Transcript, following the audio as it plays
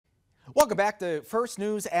Welcome back to First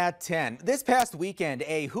News at 10. This past weekend,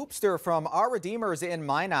 a hoopster from our Redeemers in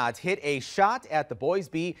Minot hit a shot at the Boys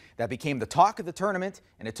B that became the talk of the tournament,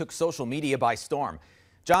 and it took social media by storm.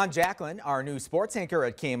 John Jacklin, our new sports anchor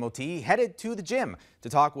at KMOT, headed to the gym to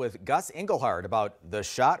talk with Gus Engelhardt about the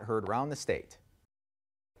shot heard around the state.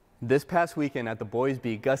 This past weekend at the Boys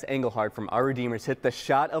B, Gus Engelhardt from our Redeemers hit the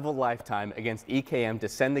shot of a lifetime against EKM to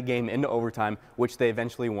send the game into overtime, which they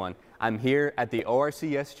eventually won. I'm here at the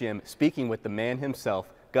ORCS gym speaking with the man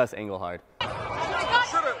himself, Gus Engelhardt.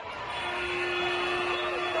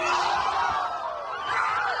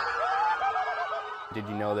 Did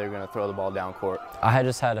you know they were going to throw the ball down court? I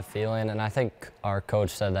just had a feeling, and I think our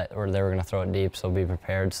coach said that they were going to throw it deep, so be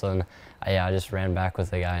prepared. So then, I just ran back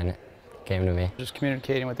with the guy, and it came to me. Just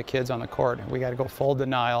communicating with the kids on the court. We got to go full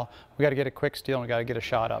denial. We got to get a quick steal, and we got to get a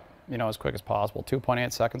shot up, as quick as possible.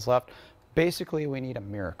 2.8 seconds left. Basically, we need a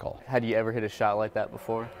miracle. Had you ever hit a shot like that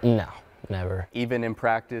before? No, never. Even in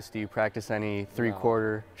practice, do you practice any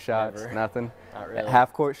three-quarter shots? Never. Nothing? Not really.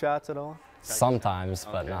 Half-court shots at all? Sometimes,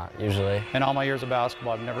 but not usually. In all my years of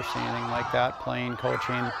basketball, I've never seen anything like that. Playing,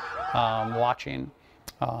 coaching, watching.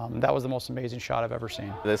 That was the most amazing shot I've ever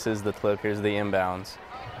seen. This is the clip. Here's the inbounds.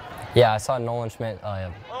 Yeah, I saw Nolan Schmidt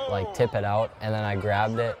tip it out, and then I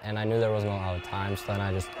grabbed it, and I knew there wasn't a lot of time, so then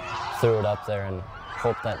I just threw it up there and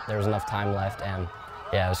hoped that there was enough time left, and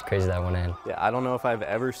yeah, it was crazy that went in. Yeah, I don't know if I've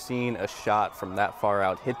ever seen a shot from that far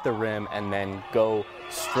out hit the rim and then go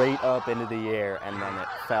straight up into the air, and then it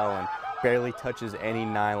fell and barely touches any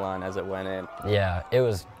nylon as it went in. Yeah, it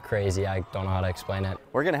was crazy. I don't know how to explain it.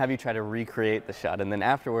 We're going to have you try to recreate the shot, and then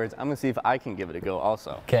afterwards, I'm going to see if I can give it a go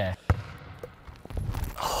also. Okay.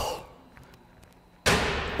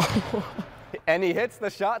 And he hits the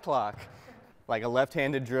shot clock. Like a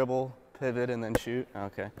left-handed dribble, pivot, and then shoot.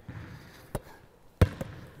 Okay.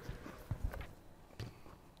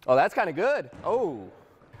 Oh, that's kind of good. Oh.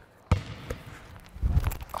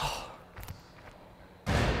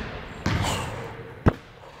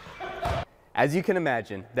 As you can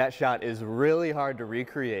imagine, that shot is really hard to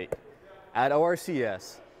recreate. At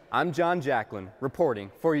ORCS, I'm John Jacklin,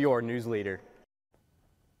 reporting for your news leader.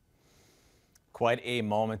 Quite a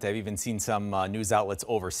moment. I've even seen some news outlets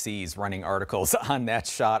overseas running articles on that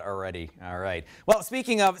shot already. All right. Well,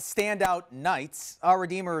 speaking of standout nights, our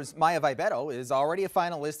Redeemers' Maya Vibeto is already a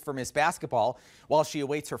finalist for Miss Basketball. While she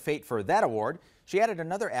awaits her fate for that award, she added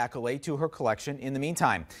another accolade to her collection in the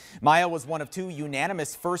meantime. Maya was one of 2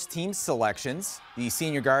 unanimous first-team selections. The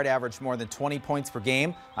senior guard averaged more than 20 points per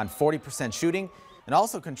game on 40% shooting, and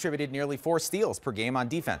also contributed nearly 4 steals per game on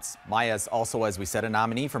defense. Maya is also, as we said, a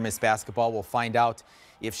nominee for Miss Basketball. We'll find out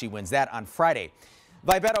if she wins that on Friday.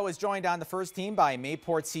 Vibeto is joined on the first team by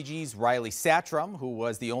Mayport CG's Riley Satrum, who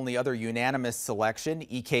was the only other unanimous selection,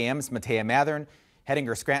 EKM's Matea Mathern,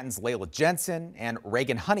 Hettinger Scranton's Layla Jensen, and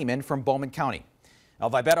Reagan Honeyman from Bowman County. Now,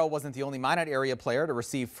 Vibeto wasn't the only Minot area player to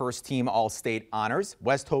receive first-team All-State honors.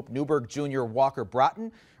 West Hope Newburgh junior Walker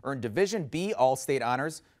Broughton earned Division B All-State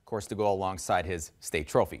honors, of course, to go alongside his state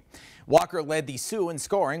trophy. Walker led the Sioux in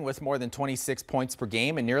scoring with more than 26 points per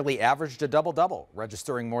game and nearly averaged a double-double,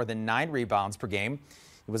 registering more than 9 rebounds per game.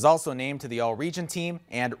 He was also named to the All-Region team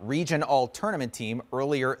and Region All-Tournament team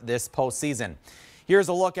earlier this postseason. Here's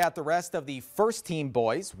a look at the rest of the first-team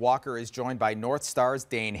boys. Walker is joined by North Star's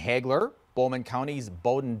Dane Hagler, Bowman County's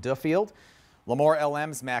Bowden Duffield, Lemoore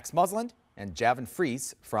LM's Max Musland, and Javin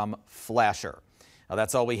Fries from Flasher. Now,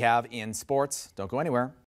 that's all we have in sports. Don't go anywhere.